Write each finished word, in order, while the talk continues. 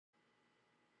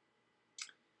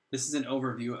This is an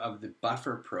overview of the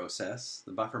buffer process,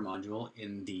 the buffer module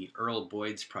in the Earl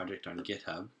Boyd's project on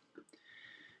GitHub.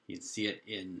 You can see it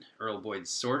in Earl Boyd's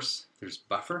source. There's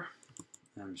buffer.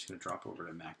 I'm just going to drop over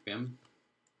to MacVim,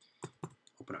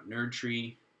 open up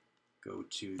NerdTree, go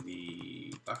to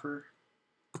the buffer,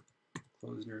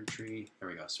 close NerdTree. There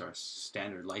we go. So our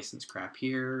standard license crap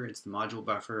here. It's the module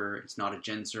buffer. It's not a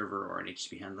gen server or an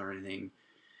HTTP handler or anything.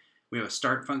 We have a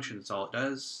start function. That's all it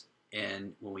does.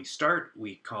 And when we start,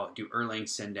 we do Erlang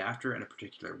send after at a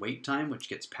particular wait time, which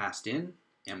gets passed in.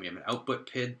 And we have an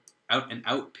output PID,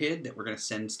 out PID that we're going to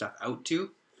send stuff out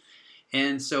to.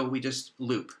 And so we just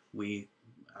loop. When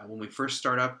we first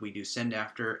start up, we do send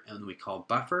after, and we call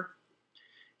buffer.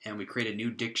 And we create a new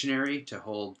dictionary to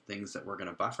hold things that we're going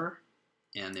to buffer,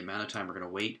 and the amount of time we're going to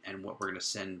wait, and what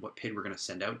PID we're going to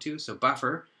send out to. So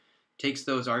buffer takes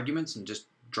those arguments and just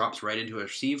drops right into a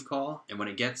receive call, and when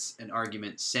it gets an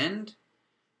argument send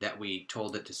that we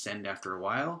told it to send after a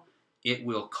while, it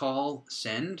will call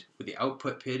send with the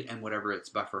output PID and whatever its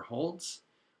buffer holds,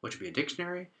 which will be a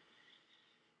dictionary,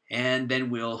 and then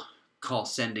we'll call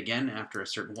send again after a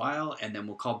certain while, and then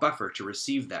we'll call buffer to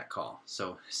receive that call.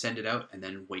 So send it out and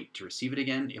then wait to receive it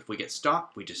again. If we get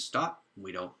stopped, we just stop.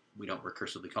 We don't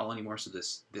recursively call anymore, so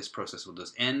this process will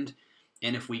just end.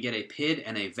 And if we get a PID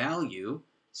and a value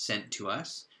sent to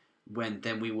us,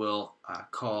 then we will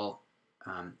call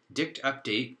dict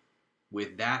update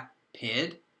with that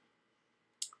PID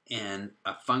and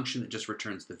a function that just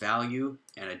returns the value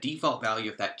and a default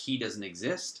value if that key doesn't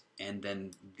exist, and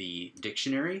then the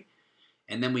dictionary.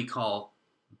 And then we call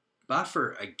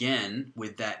buffer again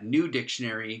with that new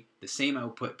dictionary, the same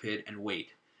output PID, and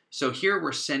wait. So here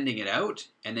we're sending it out,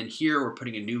 and then here we're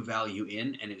putting a new value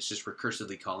in, and it's just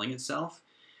recursively calling itself.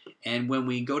 And when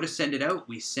we go to send it out,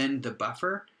 we send the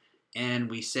buffer, and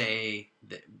we say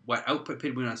what output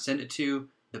PID we want to send it to,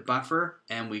 the buffer,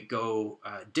 and we go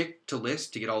dict to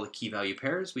list to get all the key value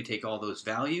pairs. We take all those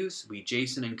values, we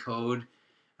JSON encode,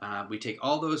 we take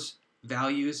all those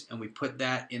values, and we put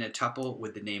that in a tuple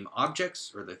with the name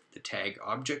objects, or the tag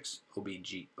objects,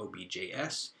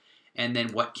 objs, and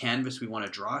then what canvas we want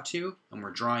to draw to, and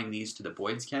we're drawing these to the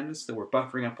Boyd's canvas, so we're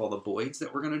buffering up all the Boyds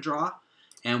that we're going to draw,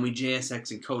 and we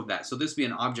JSX encode that. So this would be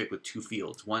an object with two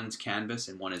fields. One's canvas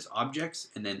and one is objects,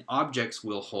 and then objects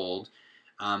will hold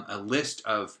a list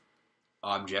of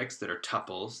objects that are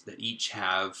tuples that each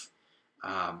have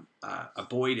a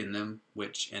Boyd in them,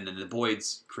 and then the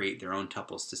Boyds create their own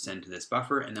tuples to send to this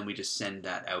buffer, and then we just send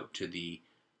that out to the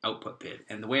output PID.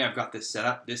 And the way I've got this set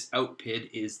up, this out PID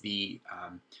is the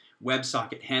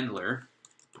WebSocket handler.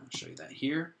 I'll show you that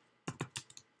here.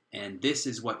 And this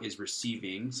is what is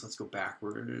receiving. So let's go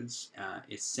backwards.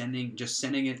 It's just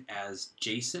sending it as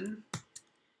JSON.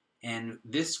 And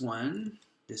this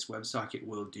WebSocket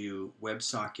will do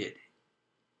WebSocket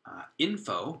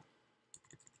info.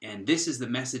 And this is the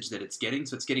message that it's getting.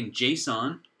 So it's getting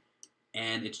JSON,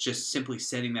 and it's just simply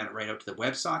sending that right out to the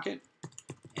WebSocket.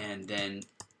 And then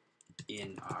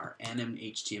in our anim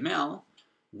HTML,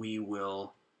 we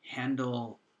will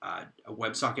handle a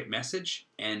WebSocket message,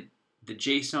 and the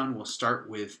JSON will start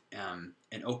with an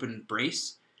open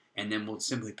brace, and then we'll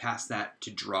simply pass that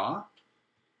to draw.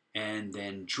 And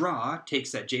then draw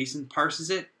takes that JSON, parses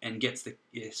it, and gets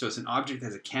so it's an object that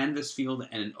has a canvas field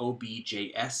and an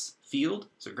objs field.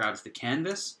 So it grabs the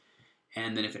canvas,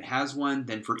 and then if it has one,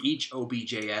 then for each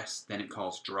objs, then it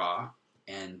calls draw,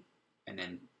 and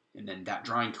then that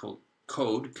drawing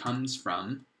code comes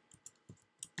from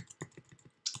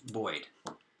Boyd.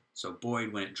 So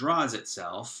Boyd, when it draws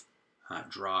itself,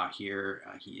 draw here,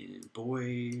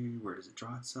 Boyd, where does it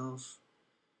draw itself?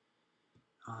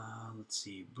 Let's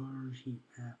see, bar, heat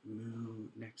map, move,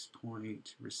 next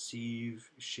point, receive,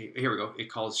 shape. Here we go. It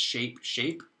calls shape,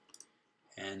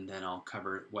 and then I'll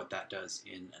cover what that does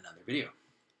in another video.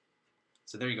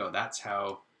 So there you go. That's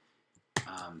how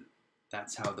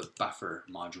the buffer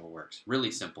module works.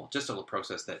 Really simple. Just a little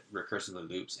process that recursively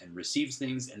loops and receives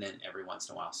things, and then every once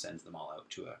in a while sends them all out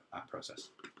to a process.